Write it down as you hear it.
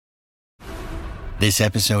This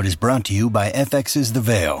episode is brought to you by FX's The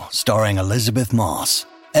Veil, starring Elizabeth Moss.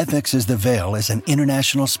 FX's The Veil is an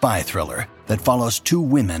international spy thriller that follows two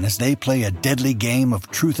women as they play a deadly game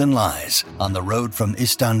of truth and lies on the road from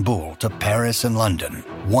Istanbul to Paris and London.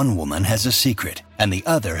 One woman has a secret, and the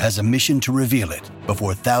other has a mission to reveal it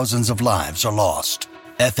before thousands of lives are lost.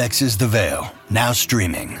 FX's The Veil, now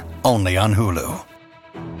streaming, only on Hulu.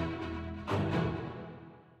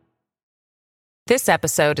 This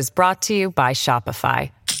episode is brought to you by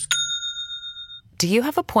Shopify. Do you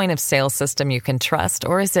have a point of sale system you can trust,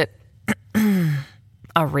 or is it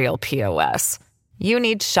a real POS? You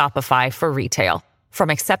need Shopify for retail. From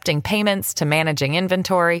accepting payments to managing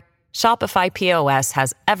inventory, Shopify POS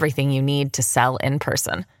has everything you need to sell in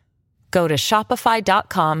person. Go to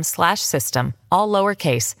shopify.com/system, all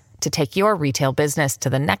lowercase, to take your retail business to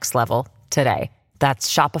the next level today.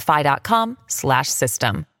 That's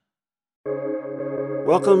shopify.com/system.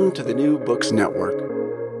 Welcome to the New Books Network.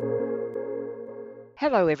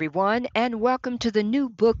 Hello, everyone, and welcome to the New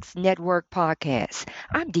Books Network podcast.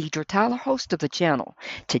 I'm Deidre Tyler, host of the channel.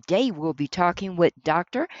 Today, we'll be talking with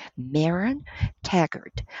Dr. Maren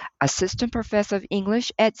Taggart, Assistant Professor of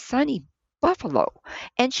English at SUNY Buffalo,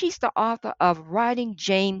 and she's the author of Riding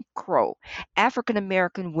Jane Crow, African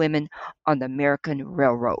American Women on the American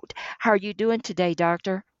Railroad. How are you doing today,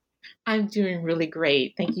 Doctor? I'm doing really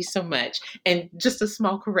great. Thank you so much. And just a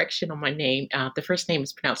small correction on my name. The first name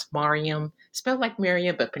is pronounced Mariam, spelled like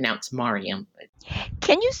Miriam, but pronounced Mariam.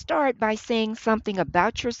 Can you start by saying something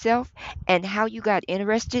about yourself and how you got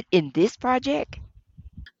interested in this project?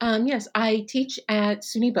 Yes, I teach at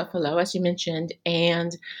SUNY Buffalo, as you mentioned,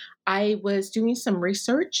 and I was doing some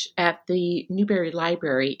research at the Newberry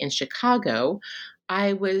Library in Chicago.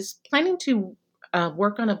 I was planning to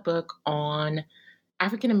work on a book on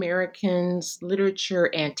African Americans, literature,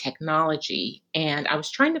 and technology. And I was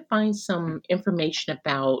trying to find some information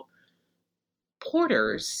about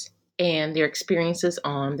porters and their experiences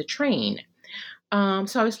on the train.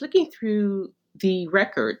 So I was looking through the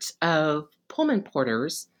records of Pullman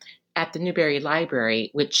porters at the Newberry Library,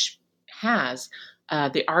 which has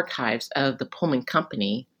the archives of the Pullman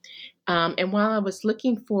Company. And while I was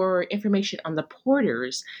looking for information on the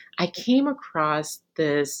porters, I came across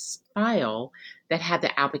this file that had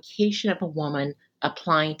the application of a woman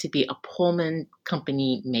applying to be a Pullman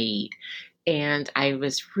Company maid. And I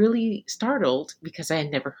was really startled because I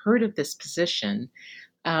had never heard of this position.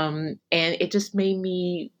 And it just made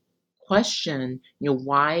me question,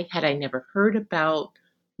 why had I never heard about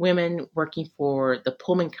women working for the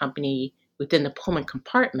Pullman Company within the Pullman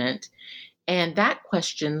compartment? And that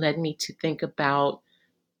question led me to think about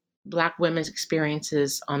Black women's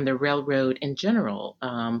experiences on the railroad in general,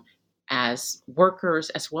 as workers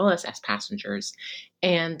as well as passengers.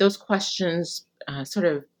 And those questions sort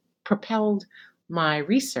of propelled my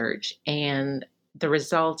research, and the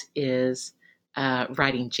result is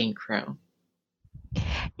Riding Jane Crow.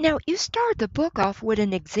 Now, you start the book off with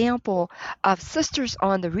an example of Sisters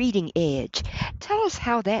on the Reading Edge. Tell us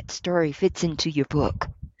how that story fits into your book.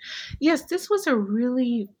 Yes, this was a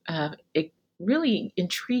really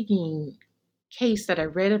intriguing case that I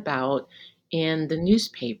read about in the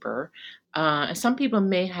newspaper. And some people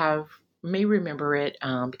may remember it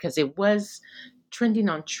because it was trending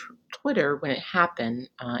on Twitter when it happened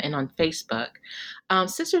and on Facebook.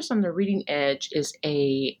 Sisters on the Reading Edge is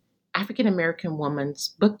a African American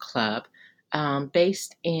woman's book club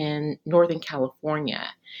based in Northern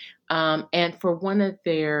California. And for one of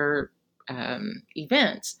their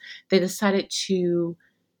events, they decided to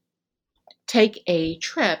take a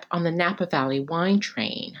trip on the Napa Valley wine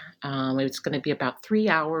train. It was going to be about 3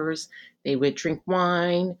 hours. They would drink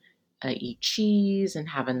wine, eat cheese, and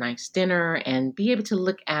have a nice dinner, and be able to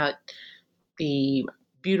look at the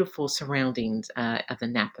beautiful surroundings of the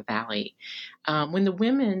Napa Valley. When the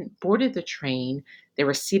women boarded the train, they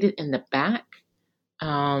were seated in the back.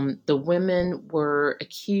 The women were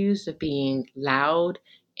accused of being loud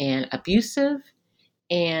and abusive,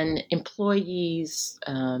 and employees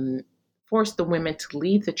forced the women to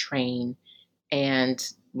leave the train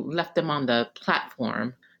and left them on the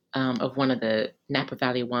platform of one of the Napa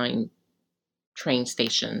Valley wine train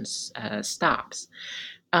stations stops.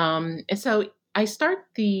 And so I start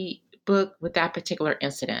the book with that particular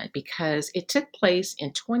incident because it took place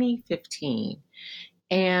in 2015,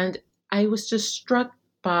 and I was just struck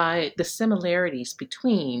by the similarities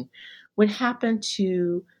between what happened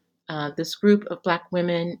to this group of Black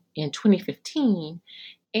women in 2015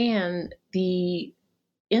 and the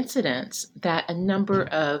incidents that a number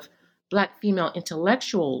of Black female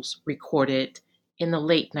intellectuals recorded in the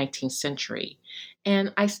late 19th century.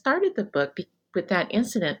 And I started the book with that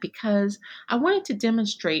incident because I wanted to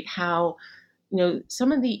demonstrate how,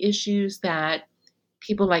 some of the issues that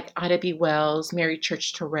people like Ida B. Wells, Mary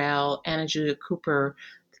Church Terrell, Anna Julia Cooper,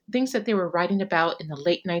 things that they were writing about in the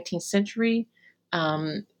late 19th century,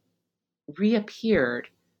 um, reappeared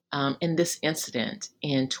in this incident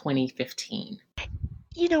in 2015.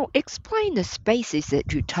 Explain the spaces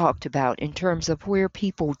that you talked about in terms of where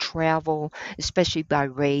people travel, especially by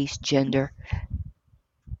race, gender.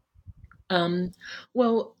 Um,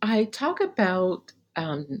 well, I talk about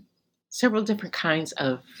several different kinds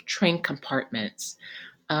of train compartments.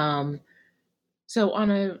 Um, so,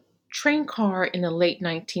 on a train car in the late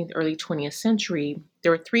 19th, early 20th century,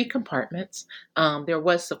 there were three compartments. There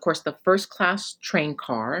was, of course, the first class train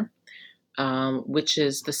car, which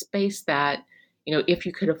is the space that, if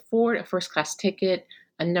you could afford a first class ticket,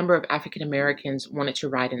 a number of African Americans wanted to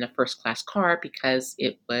ride in a first class car because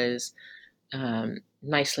it was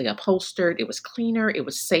nicely upholstered, it was cleaner, it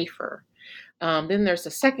was safer. Then there's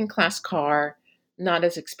the second class car, not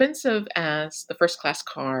as expensive as the first class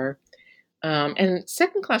car. And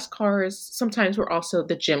second class cars sometimes were also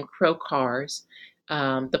the Jim Crow cars,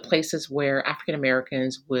 the places where African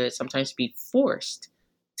Americans would sometimes be forced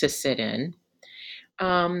to sit in.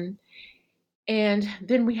 Um, and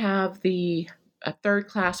then we have a third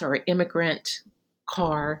class or immigrant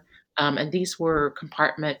car, and these were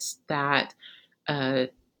compartments that uh,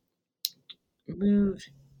 moved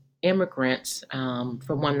immigrants from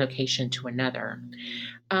one location to another.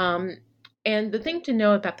 Um, and the thing to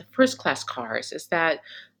know about the first class cars is that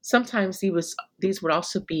sometimes these would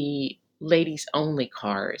also be ladies only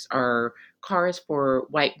cars or cars for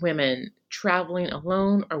white women traveling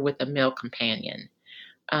alone or with a male companion.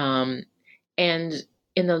 Um, and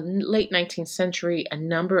in the late 19th century, a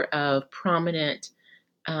number of prominent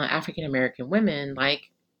African American women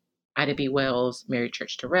like Ida B. Wells, Mary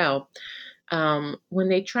Church Terrell, when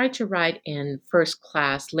they tried to ride in first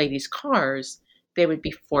class ladies' cars, they would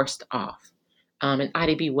be forced off. And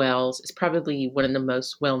Ida B. Wells is probably one of the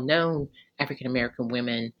most well known African American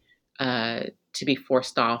women to be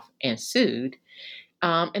forced off and sued.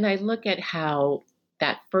 And I look at how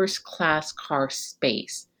that first class car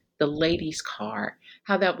space, the ladies' car,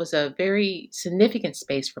 how that was a very significant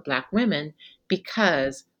space for Black women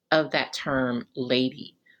because of that term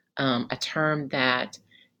lady, a term that,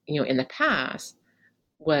 in the past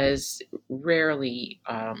was rarely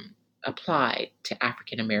applied to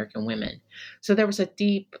African American women. So there was a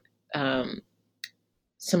deep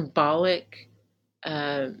symbolic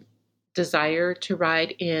uh, desire to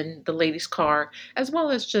ride in the ladies' car, as well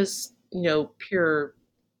as just, pure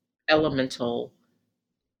elemental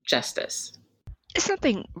justice.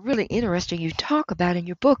 Something really interesting you talk about in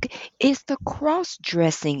your book is the cross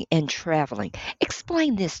dressing and traveling.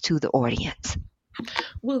 Explain this to the audience.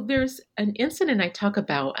 Well, there's an incident I talk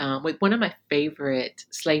about with one of my favorite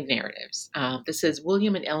slave narratives. This is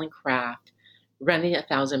William and Ellen Craft running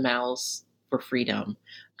 1,000 miles for freedom,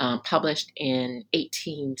 published in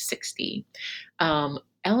 1860.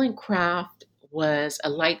 Ellen Craft was a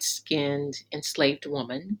light skinned enslaved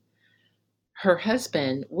woman. Her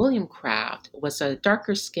husband, William Craft, was a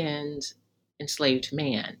darker skinned enslaved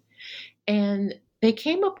man. And they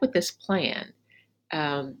came up with this plan.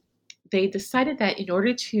 Um, they decided that in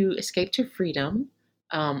order to escape to freedom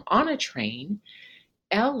on a train,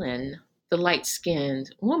 Ellen, the light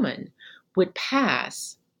skinned woman, would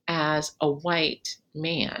pass as a white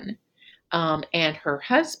man. And her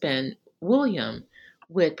husband, William,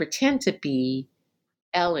 would pretend to be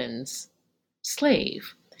Ellen's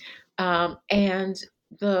slave. And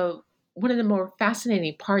one of the more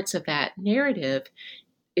fascinating parts of that narrative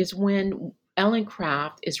is when Ellen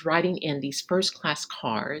Craft is riding in these first class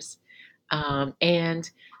cars, and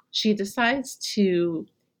she decides to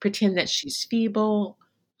pretend that she's feeble,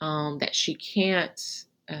 that she can't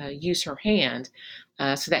use her hand,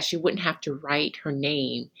 so that she wouldn't have to write her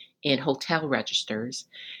name in hotel registers.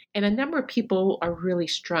 And a number of people are really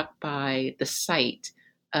struck by the sight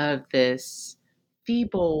of this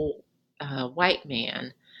feeble white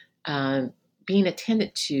man being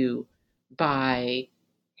attended to by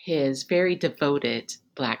his very devoted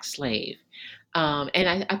Black slave.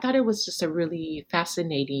 And I thought it was just a really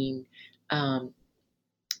fascinating um,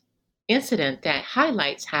 incident that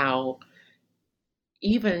highlights how,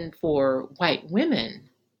 even for white women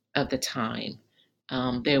of the time,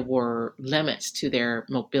 there were limits to their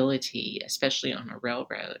mobility, especially on a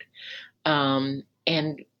railroad.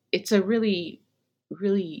 And it's a really,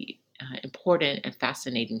 really important and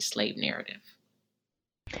fascinating slave narrative.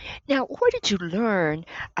 Now, what did you learn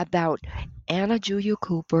about Anna Julia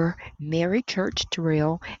Cooper, Mary Church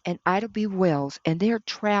Terrell, and Ida B. Wells and their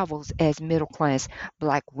travels as middle class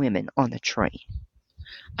black women on the train?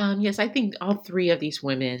 Yes, I think all three of these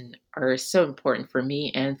women are so important for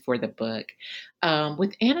me and for the book.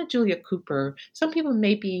 With Anna Julia Cooper, some people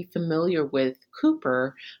may be familiar with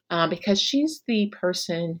Cooper because she's the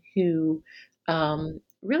person who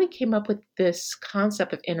really came up with this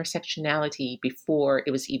concept of intersectionality before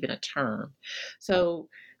it was even a term. So,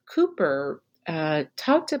 Cooper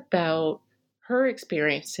talked about her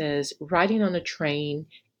experiences riding on a train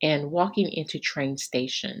and walking into train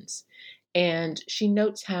stations. And she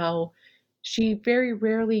notes how she very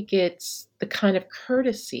rarely gets the kind of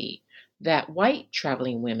courtesy that white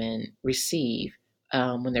traveling women receive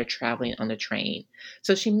when they're traveling on the train.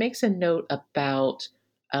 So she makes a note about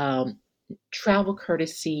um, travel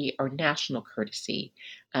courtesy or national courtesy.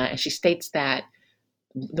 And she states that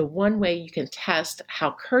the one way you can test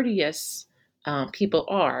how courteous people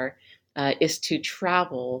are is to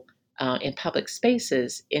travel in public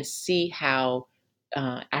spaces and see how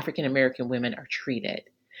African American women are treated.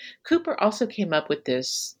 Cooper also came up with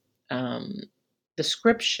this um,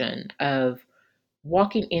 description of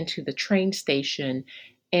walking into the train station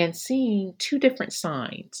and seeing two different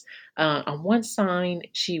signs. On one sign,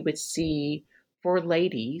 she would see for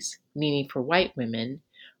ladies, meaning for white women.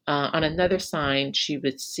 On another sign, she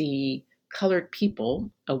would see colored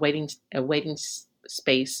people, a waiting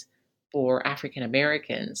space for African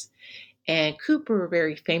Americans. And Cooper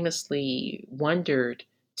very famously wondered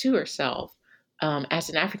to herself, as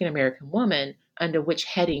an African American woman, under which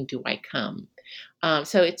heading do I come?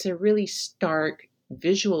 So it's a really stark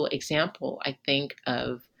visual example, I think,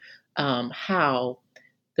 of how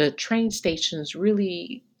the train stations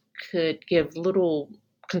really could give little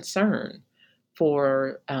concern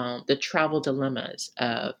for the travel dilemmas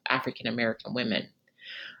of African American women.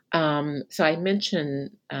 So I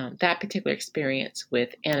mentioned that particular experience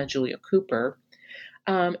with Anna Julia Cooper.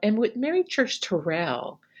 And with Mary Church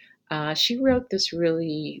Terrell, she wrote this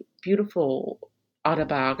really beautiful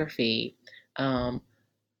autobiography, um,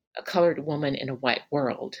 A Colored Woman in a White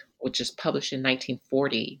World, which was published in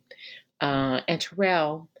 1940. And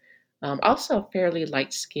Terrell, also a fairly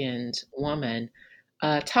light skinned woman,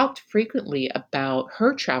 talked frequently about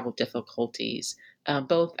her travel difficulties,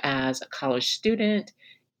 both as a college student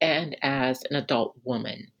and as an adult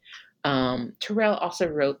woman. Terrell also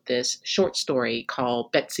wrote this short story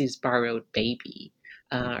called Betsy's Borrowed Baby,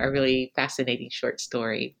 a really fascinating short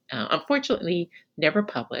story. Unfortunately, never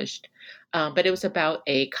published, but it was about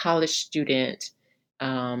a college student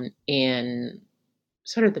in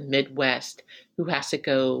sort of the Midwest who has to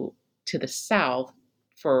go to the South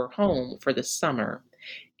for home for the summer.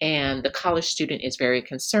 And the college student is very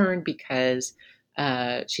concerned because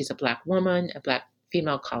she's a Black woman, a Black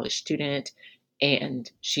female college student, and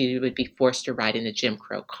she would be forced to ride in a Jim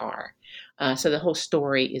Crow car. So the whole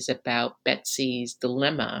story is about Betsy's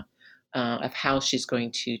dilemma of how she's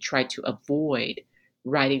going to try to avoid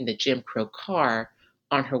riding the Jim Crow car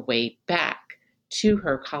on her way back to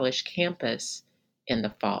her college campus in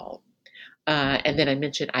the fall. And then I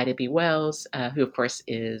mentioned Ida B. Wells, who, of course,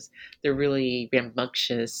 is the really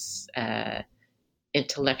rambunctious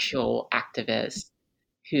intellectual activist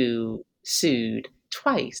who sued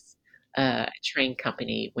twice a train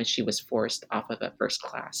company when she was forced off of a first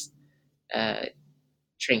class uh,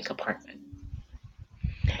 train compartment.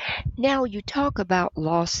 Now, you talk about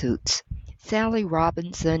lawsuits. Sally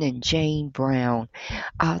Robinson and Jane Brown.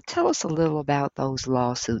 Tell us a little about those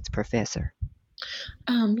lawsuits, Professor.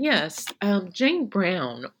 Yes, Jane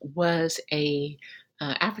Brown was a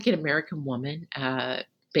African American woman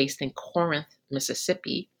based in Corinth,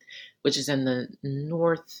 Mississippi, which is in the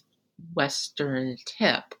northwestern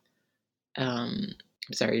tip. I'm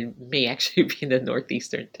sorry, it may actually be in the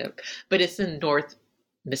northeastern tip, but it's in North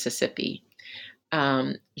Mississippi.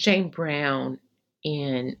 Jane Brown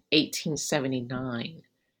in 1879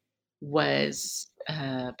 was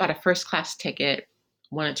bought a first class ticket,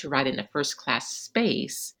 wanted to ride in a first class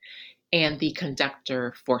space, and the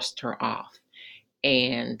conductor forced her off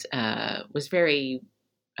and was very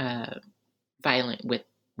uh, violent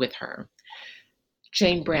with her.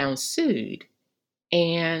 Jane Brown sued,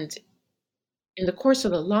 and in the course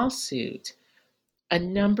of the lawsuit, a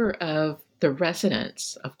number of the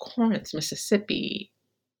residents of Corinth, Mississippi,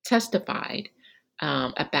 testified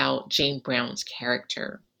about Jane Brown's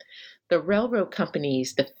character. The railroad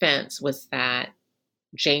company's defense was that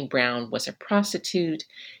Jane Brown was a prostitute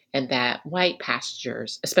and that white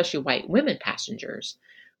passengers, especially white women passengers,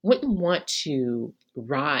 wouldn't want to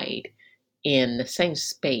ride in the same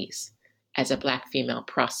space as a Black female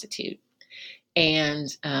prostitute. And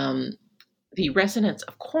the residents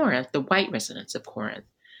of Corinth, the white residents of Corinth,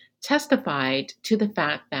 testified to the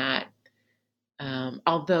fact that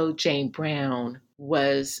although Jane Brown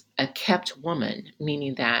was a kept woman,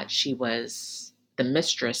 meaning that she was the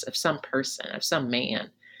mistress of some person, of some man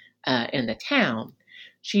in the town,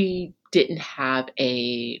 she didn't have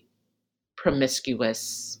a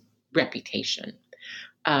promiscuous reputation.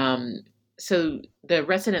 So the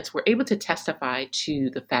residents were able to testify to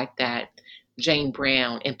the fact that Jane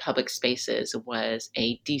Brown in public spaces was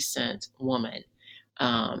a decent woman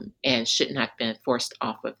and shouldn't have been forced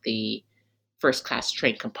off of the first class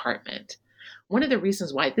train compartment. One of the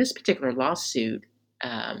reasons why this particular lawsuit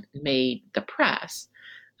made the press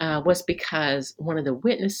was because one of the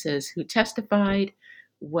witnesses who testified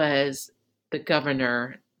was the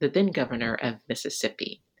then governor of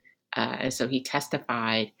Mississippi. And so he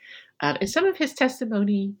testified, and some of his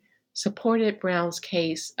testimony supported Brown's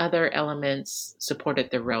case, other elements supported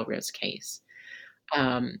the railroad's case.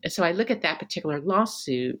 And so I look at that particular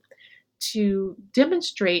lawsuit to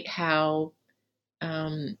demonstrate how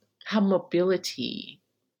mobility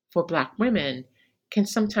for Black women can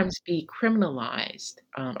sometimes be criminalized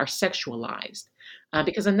or sexualized.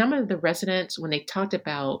 Because a number of the residents, when they talked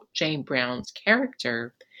about Jane Brown's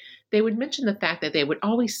character, they would mention the fact that they would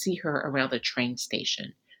always see her around the train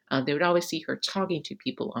station. They would always see her talking to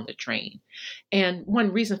people on the train. And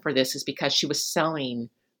one reason for this is because she was selling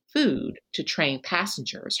food to train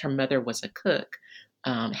passengers. Her mother was a cook,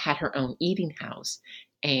 had her own eating house.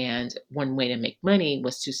 And one way to make money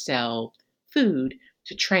was to sell food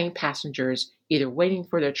to train passengers, either waiting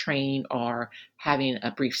for their train or having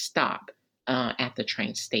a brief stop at the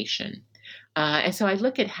train station. And so I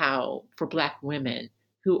look at how, for Black women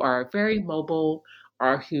who are very mobile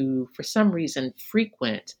or who, for some reason,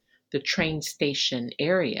 frequent the train station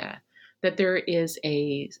area, that there is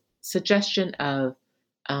a suggestion of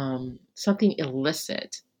something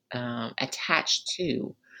illicit attached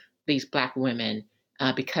to these Black women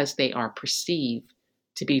because they are perceived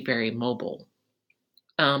to be very mobile.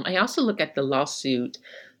 I also look at the lawsuit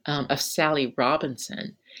of Sally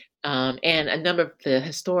Robinson. And a number of the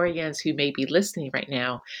historians who may be listening right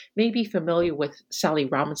now may be familiar with Sally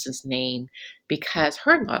Robinson's name because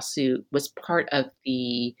her lawsuit was part of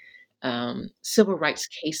the civil rights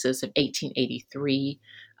cases of 1883.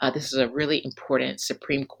 This is a really important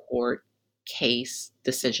Supreme Court case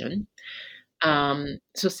decision.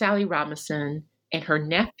 So Sally Robinson and her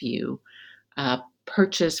nephew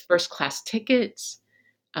purchased first class tickets.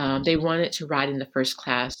 They wanted to ride in the first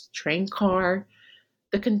class train car.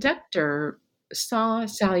 The conductor saw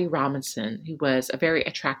Sally Robinson, who was a very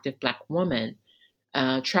attractive Black woman,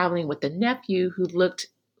 traveling with the nephew who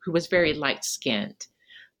was very light skinned.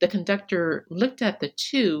 The conductor looked at the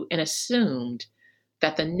two and assumed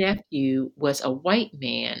that the nephew was a white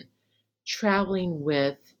man traveling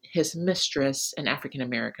with his mistress, an African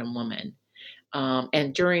American woman.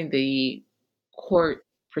 And during the court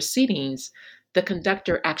proceedings, the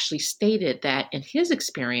conductor actually stated that in his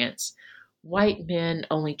experience, white men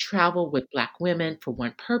only travel with Black women for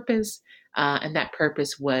one purpose, and that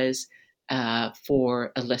purpose was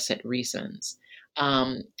for illicit reasons.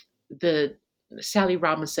 Sally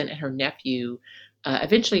Robinson and her nephew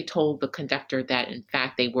eventually told the conductor that, in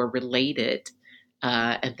fact, they were related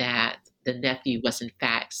and that the nephew was, in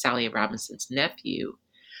fact, Sally Robinson's nephew.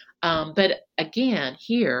 But again,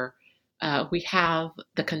 here we have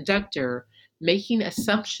the conductor making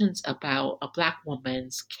assumptions about a Black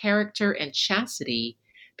woman's character and chastity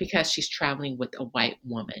because she's traveling with a white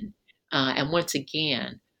woman. And once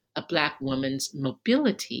again, a Black woman's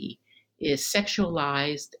mobility is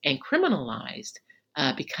sexualized and criminalized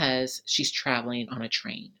because she's traveling on a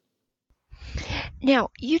train. Now,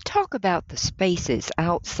 you talk about the spaces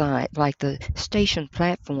outside, like the station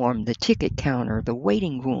platform, the ticket counter, the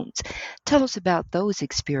waiting rooms. Tell us about those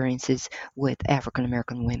experiences with African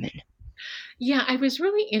American women. Yeah, I was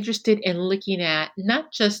really interested in looking at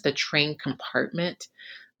not just the train compartment,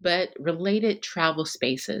 but related travel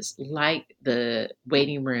spaces like the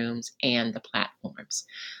waiting rooms and the platforms.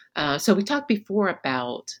 So we talked before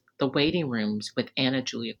about the waiting rooms with Anna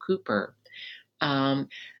Julia Cooper.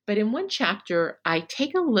 But in one chapter, I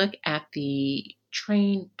take a look at the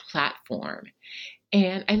train platform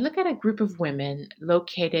and I look at a group of women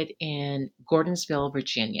located in Gordonsville,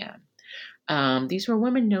 Virginia. These were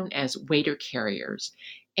women known as waiter carriers.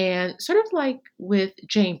 And sort of like with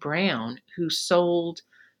Jane Brown, who sold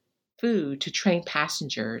food to train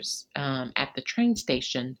passengers at the train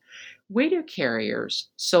station, waiter carriers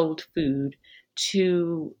sold food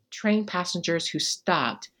to train passengers who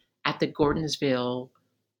stopped at the Gordonsville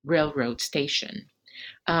railroad station.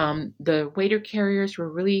 The waiter carriers were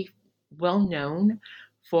really well known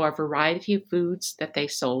for a variety of foods that they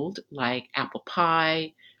sold, like apple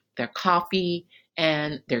pie, their coffee,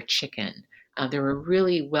 and their chicken. They were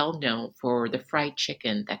really well known for the fried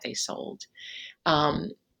chicken that they sold.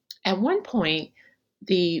 Um, at one point,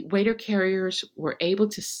 the waiter carriers were able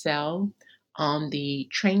to sell on the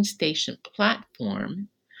train station platform.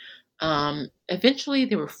 Eventually,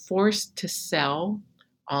 they were forced to sell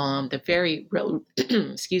on the very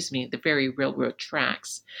excuse me, the very railroad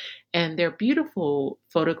tracks, and there are beautiful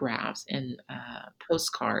photographs and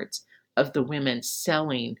postcards of the women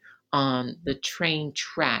selling on the train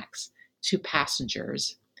tracks to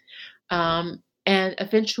passengers. And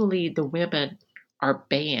eventually, the women are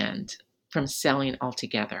banned from selling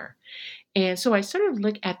altogether. And so I sort of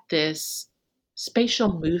look at this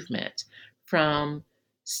spatial movement from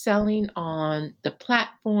selling on the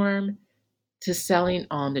platform to selling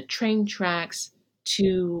on the train tracks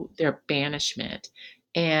to their banishment.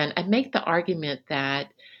 And I make the argument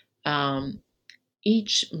that um,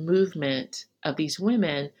 each movement of these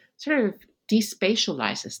women sort of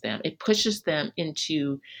despatializes them. It pushes them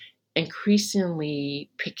into increasingly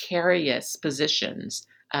precarious positions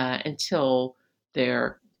until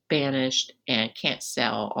they're banished and can't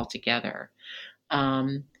sell altogether.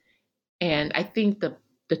 Um, and I think the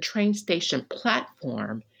train station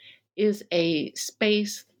platform is a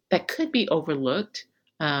space that could be overlooked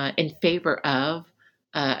in favor of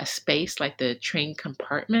a space like the train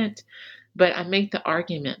compartment. But I make the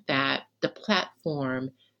argument that the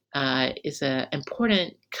platform is an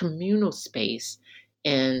important communal space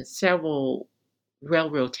in several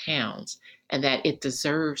railroad towns, and that it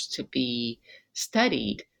deserves to be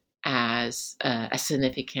studied as a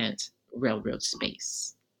significant railroad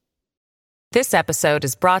space. This episode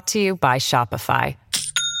is brought to you by Shopify.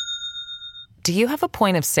 Do you have a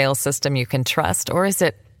point of sale system you can trust, or is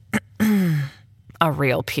it a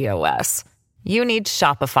real POS? You need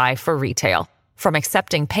Shopify for retail. From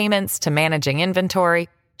accepting payments to managing inventory,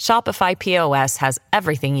 Shopify POS has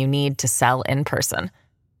everything you need to sell in person.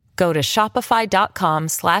 Go to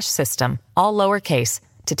shopify.com/system, all lowercase,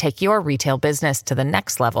 to take your retail business to the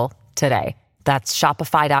next level today. That's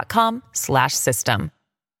shopify.com/system.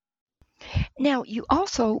 Now, you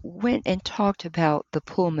also went and talked about the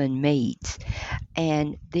Pullman maids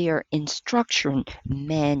and their instruction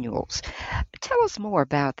manuals. Tell us more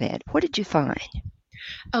about that. What did you find?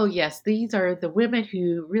 Oh, yes, these are the women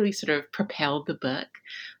who really sort of propelled the book.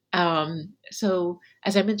 So,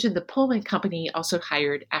 as I mentioned, the Pullman Company also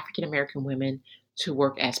hired African American women to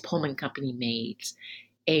work as Pullman Company maids.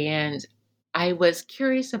 And I was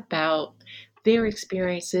curious about their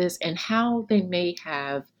experiences and how they may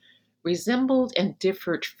have resembled and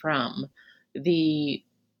differed from the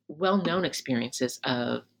well known experiences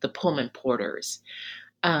of the Pullman porters.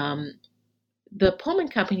 Um, the Pullman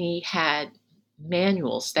Company had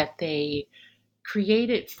manuals that they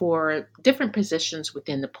created for different positions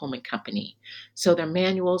within the Pullman Company. So their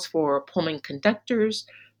manuals for Pullman conductors,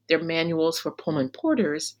 their manuals for Pullman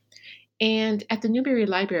porters, and at the Newberry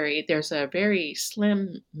Library, there's a very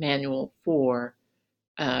slim manual for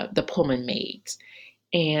the Pullman maids.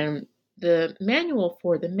 And the manual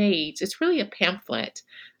for the maids, it's really a pamphlet,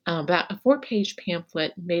 about a 4-page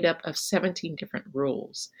pamphlet made up of 17 different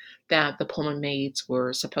rules that the Pullman maids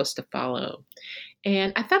were supposed to follow.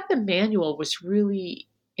 And I thought the manual was really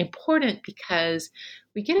important because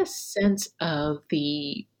we get a sense of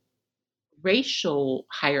the racial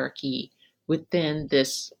hierarchy within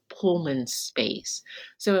this Pullman space.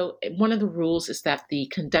 So one of the rules is that the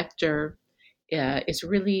conductor is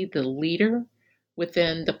really the leader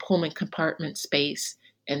within the Pullman compartment space,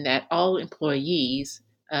 and that all employees,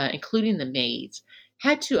 including the maids,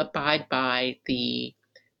 had to abide by the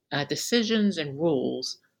decisions and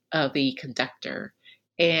rules of the conductor.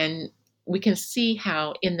 And we can see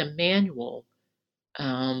how in the manual,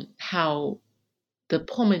 how the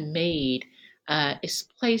Pullman maid is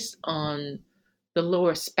placed on the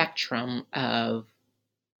lower spectrum of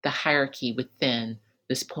the hierarchy within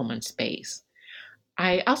this Pullman space.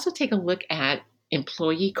 I also take a look at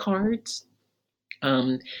employee cards.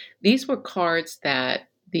 These were cards that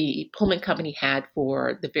the Pullman Company had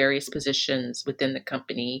for the various positions within the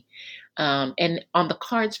company. And on the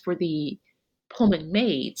cards for the Pullman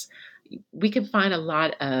maids, we can find a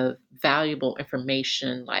lot of valuable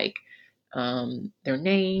information like their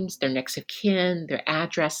names, their next of kin, their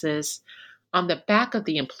addresses. On the back of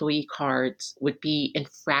the employee cards would be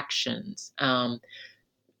infractions,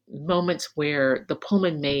 moments where the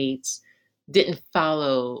Pullman maids didn't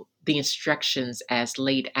follow the instructions as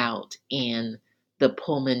laid out in the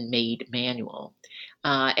Pullman Maid Manual.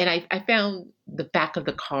 And I found the back of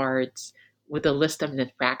the cards with a list of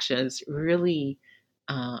infractions really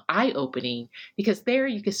eye opening, because there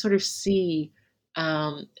you can sort of see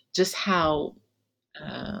just how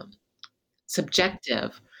um,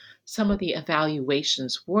 subjective some of the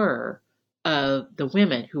evaluations were of the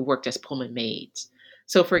women who worked as Pullman maids.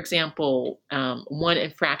 So, for example, one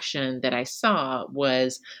infraction that I saw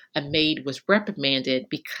was a maid was reprimanded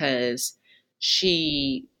because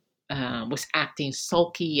she was acting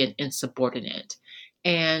sulky and insubordinate.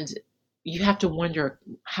 And you have to wonder,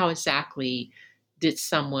 how exactly did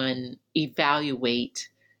someone evaluate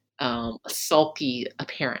a sulky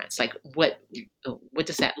appearance? Like, what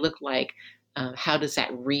does that look like? How does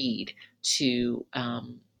that read to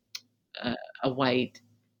a white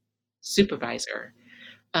supervisor?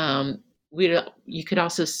 Um, you could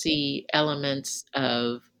also see elements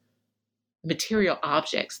of material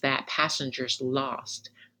objects that passengers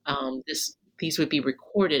lost. These would be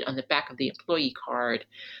recorded on the back of the employee card,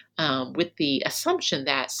 with the assumption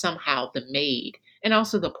that somehow the maid and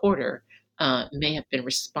also the porter may have been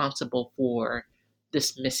responsible for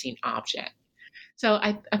this missing object. So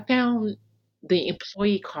I found the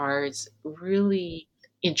employee cards really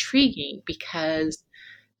intriguing because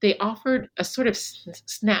they offered a sort of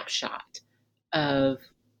snapshot of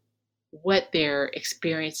what their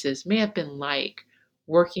experiences may have been like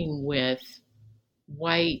working with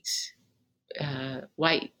white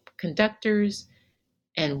white conductors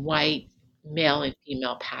and white male and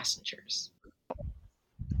female passengers.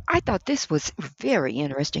 I thought this was very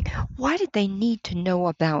interesting. Why did they need to know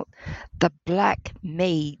about the black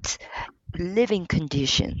maids' living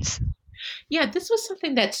conditions? Yeah, this was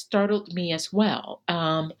something that startled me as well.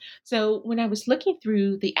 So when I was looking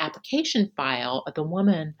through the application file of the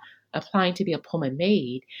woman applying to be a Pullman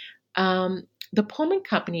maid, the Pullman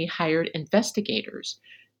company hired investigators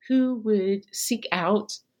who would seek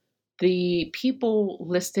out the people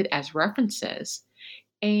listed as references.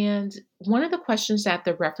 And one of the questions that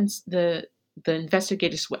the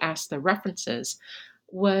investigators would ask the references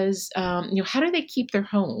was, how do they keep their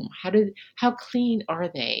home? How clean are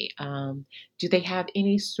they? Do they have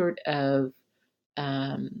any sort of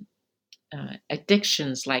um,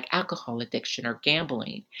 addictions like alcohol addiction or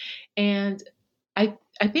gambling? And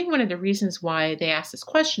I think one of the reasons why they asked this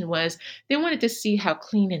question was they wanted to see how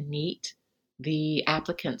clean and neat the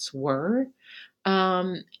applicants were.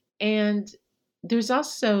 Um, and there's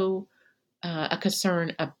also a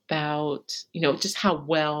concern about, just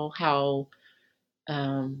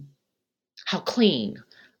um, how clean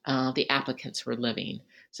the applicants were living.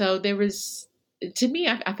 So there was, to me,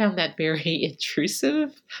 I found that very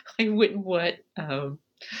intrusive. I wouldn't want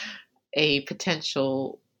a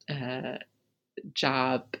potential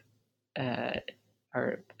job uh,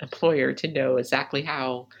 or employer to know exactly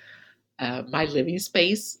how my living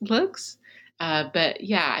space looks. But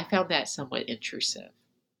yeah, I found that somewhat intrusive.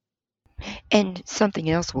 And something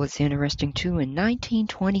else was interesting too. In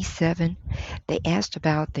 1927, they asked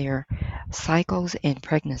about their cycles and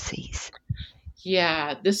pregnancies.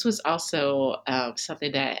 Yeah, this was also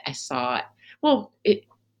something that I saw. Well,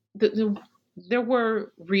 there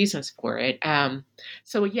were reasons for it.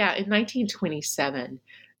 So, yeah, in 1927,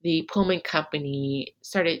 the Pullman Company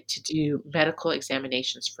started to do medical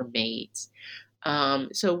examinations for maids.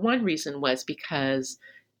 So, one reason was because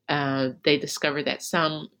they discovered that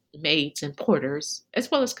some maids and porters,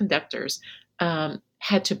 as well as conductors,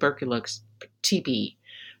 had tuberculosis, TB.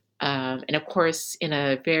 And of course, in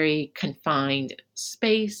a very confined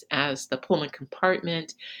space as the Pullman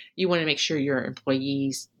compartment, you want to make sure your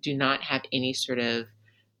employees do not have any sort of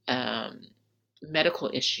um,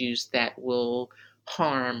 medical issues that will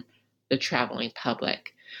harm the traveling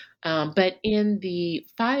public. But in the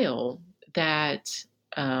file that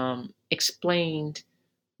explained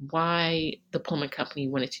why the Pullman Company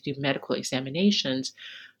wanted to do medical examinations,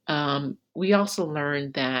 we also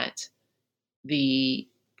learned that the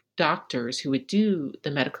doctors who would do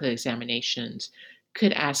the medical examinations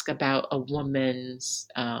could ask about a woman's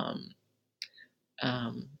um,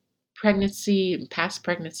 pregnancy, past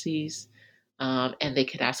pregnancies, and they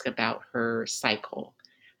could ask about her cycle,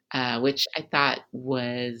 which I thought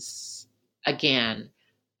was, again,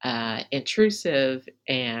 intrusive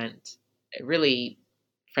and really,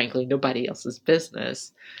 frankly, nobody else's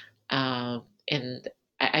business. And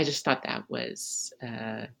I just thought that was,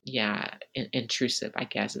 yeah, intrusive, I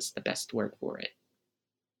guess is the best word for it.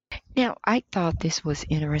 Now, I thought this was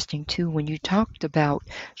interesting too when you talked about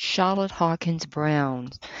Charlotte Hawkins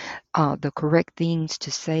Brown's the correct things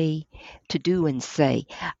to say, to do, and say.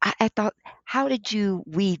 I thought, how did you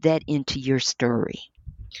weave that into your story?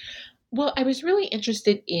 Well, I was really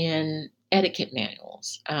interested in etiquette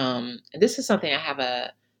manuals. This is something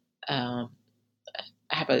um,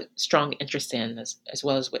 I have a strong interest in, as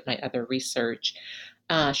well as with my other research.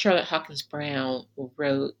 Charlotte Hawkins Brown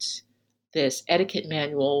wrote this etiquette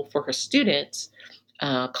manual for her students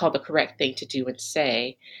called The Correct Thing to Do and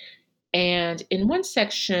Say. And in one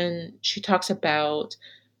section, she talks about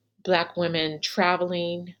Black women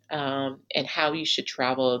traveling and how you should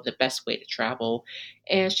travel, the best way to travel.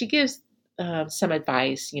 And she gives some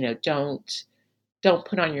advice. Don't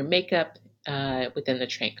put on your makeup within the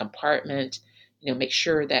train compartment. Make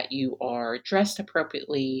sure that you are dressed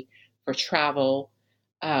appropriately for travel.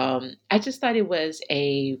 I just thought it was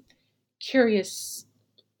a curious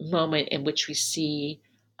moment in which we see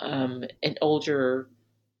an older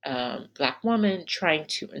Black woman trying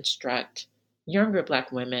to instruct younger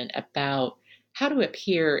Black women about how to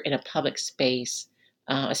appear in a public space,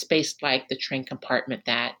 a space like the train compartment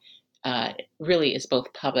that really is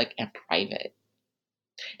both public and private.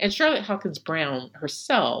 And Charlotte Hawkins Brown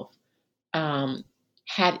herself um,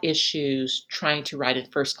 had issues trying to ride in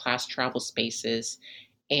first class travel spaces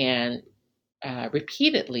and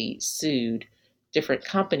repeatedly sued different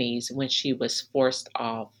companies when she was forced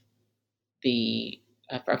off the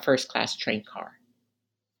a first class train car.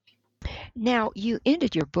 Now, you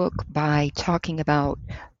ended your book by talking about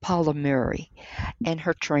Paula Murray and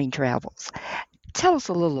her train travels. Tell us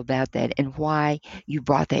a little about that and why you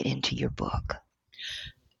brought that into your book.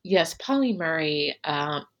 Yes, Polly Murray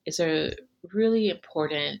is a really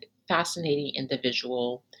important, fascinating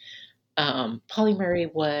individual. Polly Murray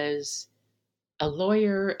was a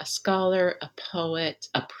lawyer, a scholar, a poet,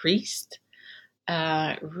 a priest,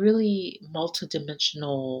 really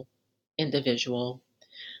multidimensional individual.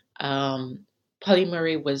 Polly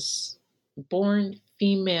Murray was born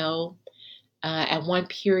female at one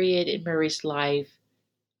period in Murray's life,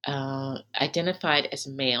 identified as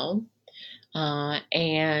male.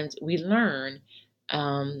 And we learn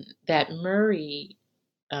that Murray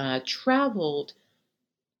traveled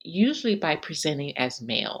usually by presenting as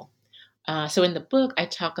male. So in the book, I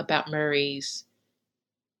talk about Murray's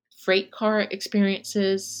freight car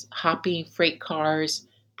experiences, hopping freight cars,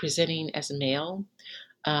 presenting as male.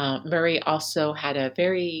 Murray also had a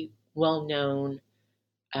very well known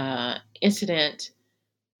incident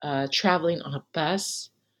traveling on a bus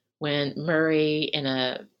when Murray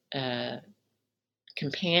and a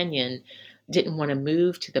companion didn't want to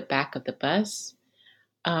move to the back of the bus.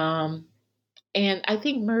 Um, and I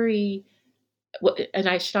think Murray, and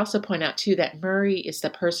I should also point out too that Murray is the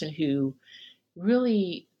person who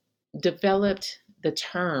really developed the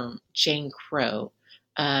term Jane Crow,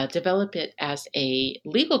 developed it as a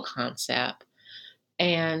legal concept.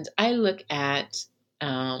 And I look at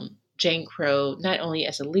Jane Crow not only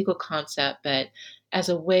as a legal concept, but as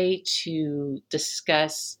a way to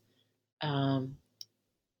discuss um,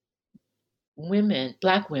 women,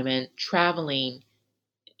 Black women, traveling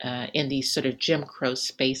in these sort of Jim Crow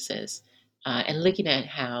spaces and looking at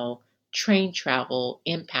how train travel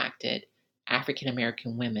impacted African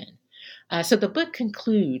American women. So the book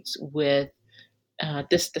concludes with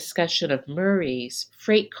this discussion of Murray's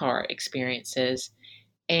freight car experiences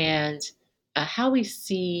and how we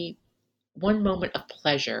see one moment of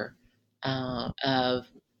pleasure of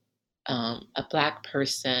a Black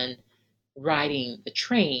person riding the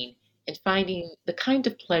train and finding the kind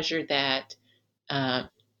of pleasure that uh,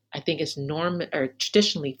 I think is or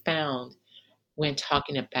traditionally found when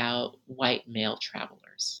talking about white male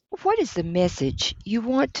travelers. What is the message you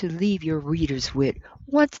want to leave your readers with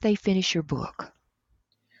once they finish your book?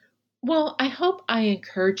 Well, I hope I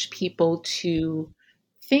encourage people to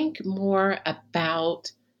think more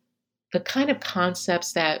about the kind of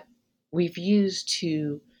concepts that we've used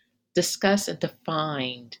to discuss and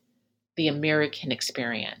define the American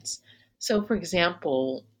experience. So, for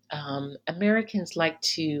example, Americans like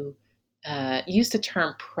to use the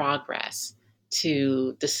term progress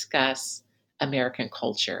to discuss American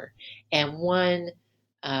culture. And one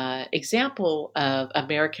example of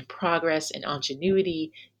American progress and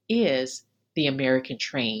ingenuity is the American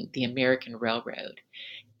train, the American railroad.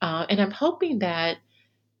 And I'm hoping that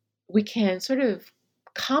we can sort of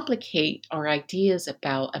complicate our ideas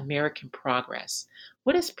about American progress.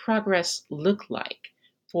 What does progress look like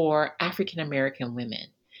for African American women?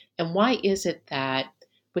 And why is it that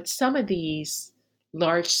with some of these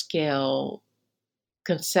large scale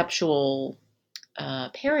conceptual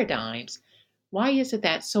paradigms, why is it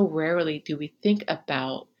that so rarely do we think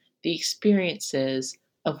about the experiences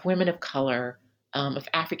of women of color, of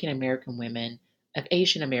African American women, of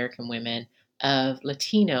Asian American women, of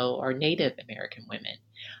Latino or Native American women?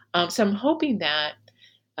 So I'm hoping that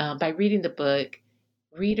by reading the book,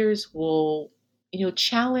 readers will,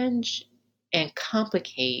 challenge and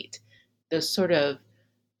complicate those sort of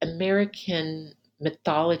American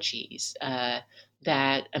mythologies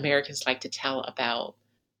that Americans like to tell about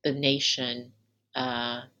the nation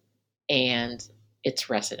uh, and its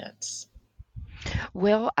residents.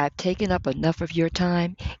 Well, I've taken up enough of your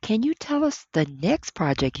time. Can you tell us the next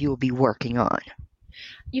project you'll be working on?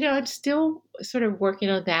 I'm still sort of working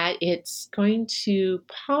on that. It's going to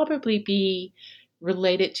probably be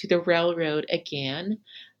related to the railroad again.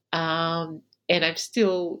 And I'm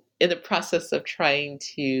still in the process of trying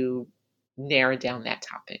to narrow down that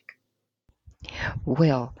topic.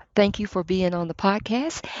 Well, thank you for being on the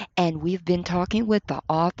podcast. And we've been talking with the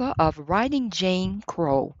author of Writing Jane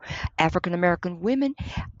Crow, African American Women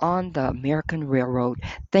on the American Railroad.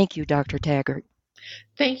 Thank you, Dr. Taggart.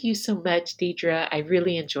 Thank you so much, Deidre. I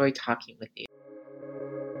really enjoyed talking with you.